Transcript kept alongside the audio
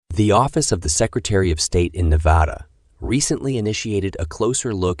The Office of the Secretary of State in Nevada recently initiated a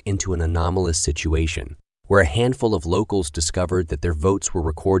closer look into an anomalous situation where a handful of locals discovered that their votes were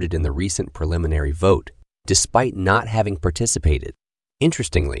recorded in the recent preliminary vote, despite not having participated.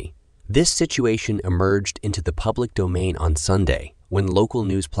 Interestingly, this situation emerged into the public domain on Sunday when local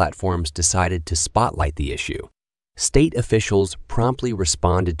news platforms decided to spotlight the issue. State officials promptly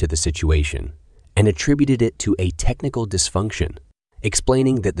responded to the situation and attributed it to a technical dysfunction,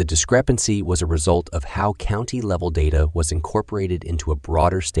 explaining that the discrepancy was a result of how county-level data was incorporated into a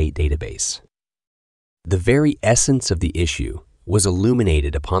broader state database. The very essence of the issue was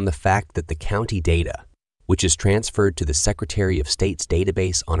illuminated upon the fact that the county data, which is transferred to the Secretary of State's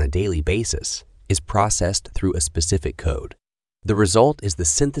database on a daily basis, is processed through a specific code. The result is the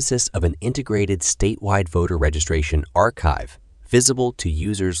synthesis of an integrated statewide voter registration archive visible to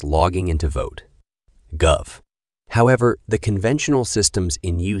users logging into vote.gov. However, the conventional systems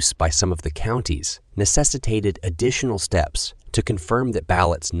in use by some of the counties necessitated additional steps to confirm that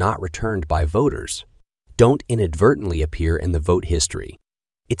ballots not returned by voters don't inadvertently appear in the vote history.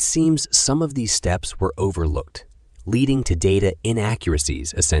 It seems some of these steps were overlooked, leading to data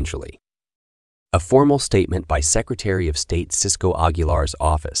inaccuracies essentially. A formal statement by Secretary of State Cisco Aguilar's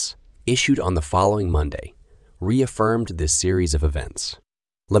office, issued on the following Monday, reaffirmed this series of events,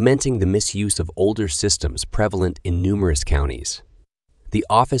 lamenting the misuse of older systems prevalent in numerous counties. The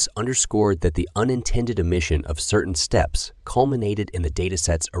office underscored that the unintended omission of certain steps culminated in the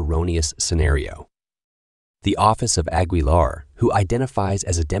dataset's erroneous scenario. The Office of Aguilar, who identifies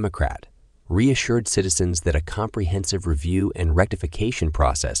as a Democrat, reassured citizens that a comprehensive review and rectification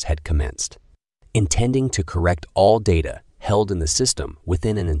process had commenced, intending to correct all data held in the system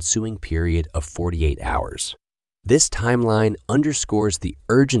within an ensuing period of 48 hours. This timeline underscores the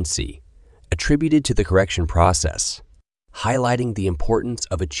urgency attributed to the correction process, highlighting the importance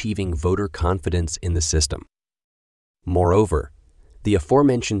of achieving voter confidence in the system. Moreover, the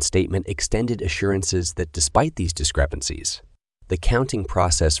aforementioned statement extended assurances that despite these discrepancies, the counting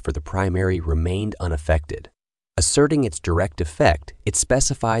process for the primary remained unaffected. Asserting its direct effect, it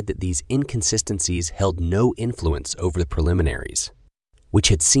specified that these inconsistencies held no influence over the preliminaries, which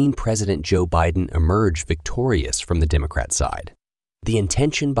had seen President Joe Biden emerge victorious from the Democrat side. The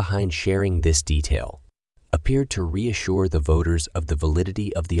intention behind sharing this detail appeared to reassure the voters of the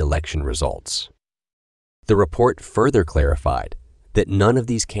validity of the election results. The report further clarified that none of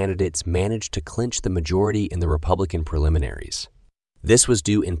these candidates managed to clinch the majority in the Republican preliminaries. This was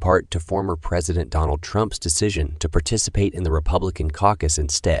due in part to former President Donald Trump's decision to participate in the Republican caucus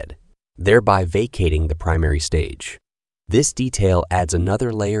instead, thereby vacating the primary stage. This detail adds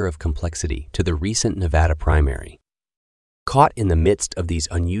another layer of complexity to the recent Nevada primary. Caught in the midst of these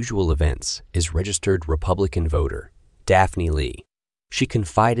unusual events is registered Republican voter Daphne Lee. She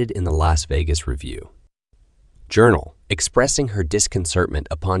confided in the Las Vegas Review-Journal, expressing her disconcertment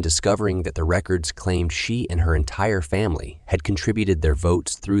upon discovering that the records claimed she and her entire family had contributed their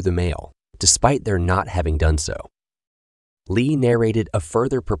votes through the mail, despite their not having done so. Lee narrated a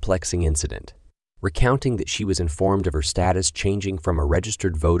further perplexing incident, recounting that she was informed of her status changing from a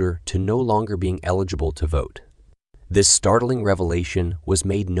registered voter to no longer being eligible to vote. This startling revelation was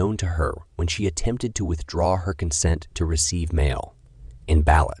made known to her when she attempted to withdraw her consent to receive mail in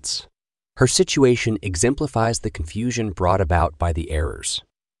ballots. Her situation exemplifies the confusion brought about by the errors.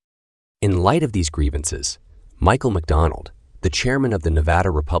 In light of these grievances, Michael McDonald, the chairman of the Nevada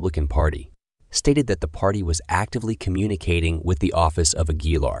Republican Party, stated that the party was actively communicating with the Office of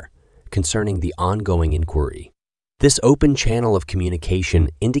Aguilar concerning the ongoing inquiry. This open channel of communication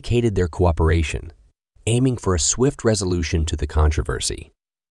indicated their cooperation, aiming for a swift resolution to the controversy.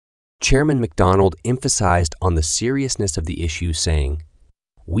 Chairman McDonald emphasized on the seriousness of the issue, saying,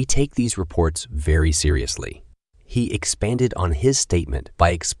 "We take these reports very seriously." He expanded on his statement by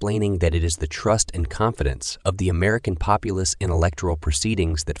explaining that it is the trust and confidence of the American populace in electoral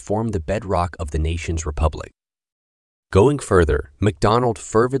proceedings that form the bedrock of the nation's republic. Going further, McDonald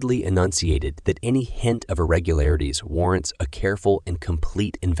fervidly enunciated that any hint of irregularities warrants a careful and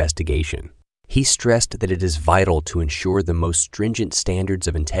complete investigation. He stressed that it is vital to ensure the most stringent standards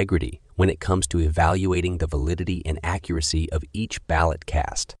of integrity when it comes to evaluating the validity and accuracy of each ballot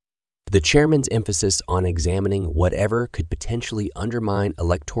cast. The chairman's emphasis on examining whatever could potentially undermine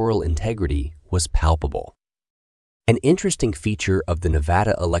electoral integrity was palpable. An interesting feature of the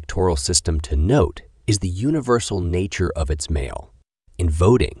Nevada electoral system to note is the universal nature of its mail. In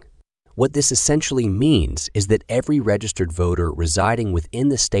voting, what this essentially means is that every registered voter residing within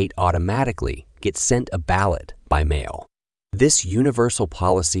the state automatically gets sent a ballot by mail. This universal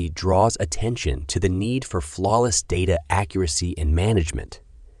policy draws attention to the need for flawless data accuracy and management,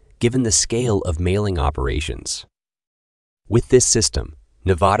 given the scale of mailing operations. With this system,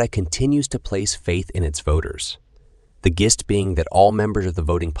 Nevada continues to place faith in its voters. The gist being that all members of the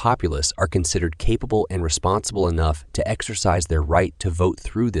voting populace are considered capable and responsible enough to exercise their right to vote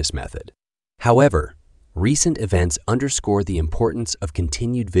through this method. However, recent events underscore the importance of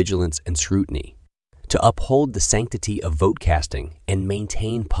continued vigilance and scrutiny to uphold the sanctity of vote casting and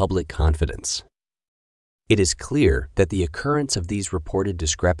maintain public confidence. It is clear that the occurrence of these reported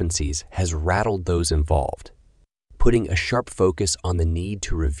discrepancies has rattled those involved, putting a sharp focus on the need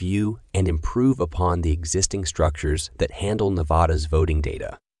to review and improve upon the existing structures that handle Nevada's voting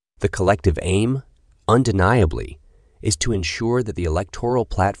data. The collective aim, undeniably, is to ensure that the electoral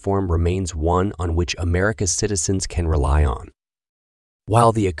platform remains one on which America's citizens can rely on.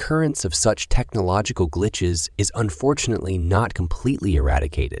 While the occurrence of such technological glitches is unfortunately not completely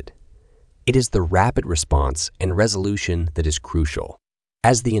eradicated, it is the rapid response and resolution that is crucial.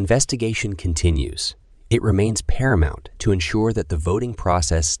 As the investigation continues, it remains paramount to ensure that the voting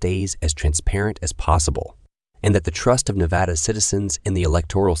process stays as transparent as possible and that the trust of Nevada's citizens in the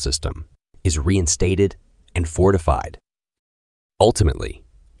electoral system is reinstated and fortified. Ultimately,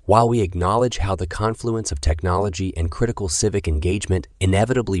 while we acknowledge how the confluence of technology and critical civic engagement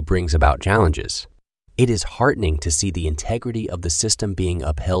inevitably brings about challenges, it is heartening to see the integrity of the system being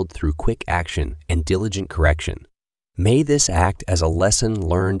upheld through quick action and diligent correction. May this act as a lesson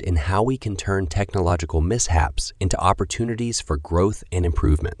learned in how we can turn technological mishaps into opportunities for growth and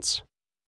improvements.